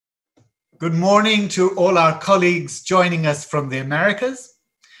Good morning to all our colleagues joining us from the Americas.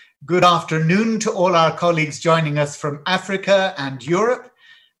 Good afternoon to all our colleagues joining us from Africa and Europe.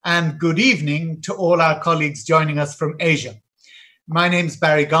 And good evening to all our colleagues joining us from Asia. My name's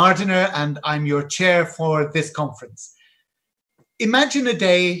Barry Gardiner and I'm your chair for this conference. Imagine a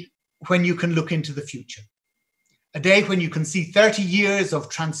day when you can look into the future. A day when you can see 30 years of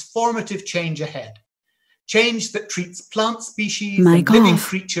transformative change ahead. Change that treats plant species and living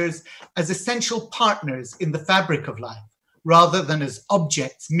creatures as essential partners in the fabric of life, rather than as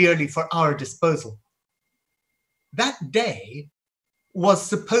objects merely for our disposal. That day was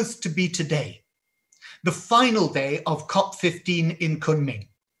supposed to be today, the final day of COP15 in Kunming.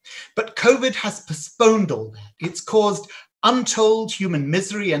 But COVID has postponed all that. It's caused untold human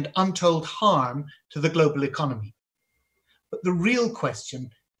misery and untold harm to the global economy. But the real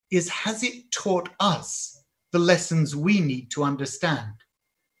question is, has it taught us the lessons we need to understand?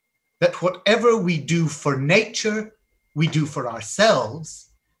 That whatever we do for nature, we do for ourselves,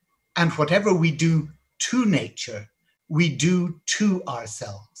 and whatever we do to nature, we do to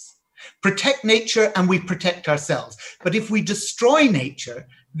ourselves. Protect nature and we protect ourselves. But if we destroy nature,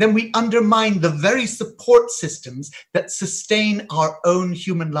 then we undermine the very support systems that sustain our own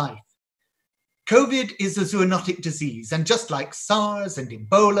human life. COVID is a zoonotic disease, and just like SARS and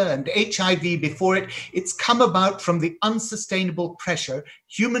Ebola and HIV before it, it's come about from the unsustainable pressure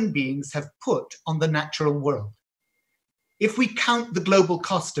human beings have put on the natural world. If we count the global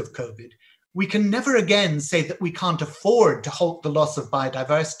cost of COVID, we can never again say that we can't afford to halt the loss of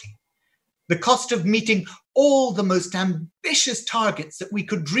biodiversity. The cost of meeting all the most ambitious targets that we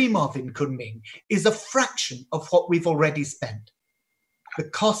could dream of in Kunming is a fraction of what we've already spent. The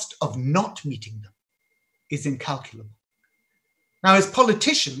cost of not meeting them is incalculable. Now, as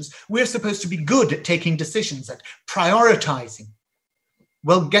politicians, we're supposed to be good at taking decisions, at prioritizing.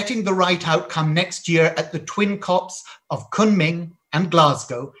 Well, getting the right outcome next year at the twin COPs of Kunming and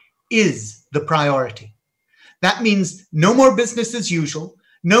Glasgow is the priority. That means no more business as usual,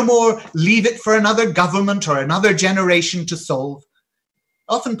 no more leave it for another government or another generation to solve.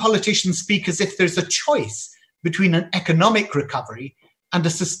 Often politicians speak as if there's a choice between an economic recovery and a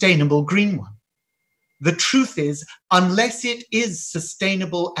sustainable green one. The truth is, unless it is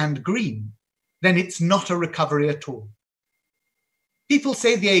sustainable and green, then it's not a recovery at all. People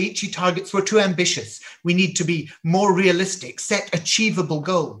say the Aichi targets were too ambitious. We need to be more realistic, set achievable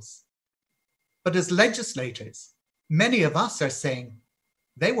goals. But as legislators, many of us are saying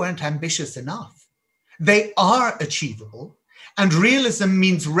they weren't ambitious enough. They are achievable, and realism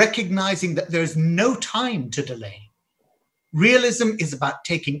means recognizing that there's no time to delay. Realism is about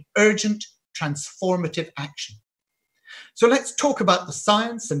taking urgent, transformative action. So let's talk about the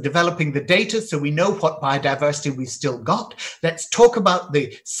science and developing the data so we know what biodiversity we've still got. Let's talk about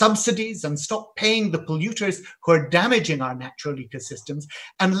the subsidies and stop paying the polluters who are damaging our natural ecosystems.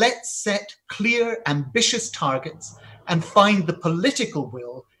 And let's set clear, ambitious targets and find the political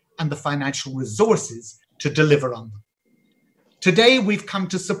will and the financial resources to deliver on them. Today, we've come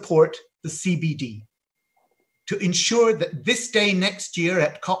to support the CBD, to ensure that this day next year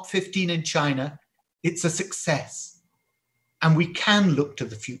at COP15 in China, it's a success. And we can look to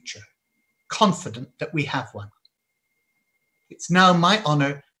the future, confident that we have one. It's now my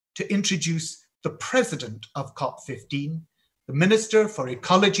honor to introduce the president of COP15, the Minister for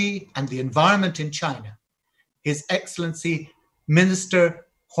Ecology and the Environment in China, His Excellency Minister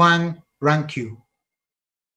Huang Ranqiu.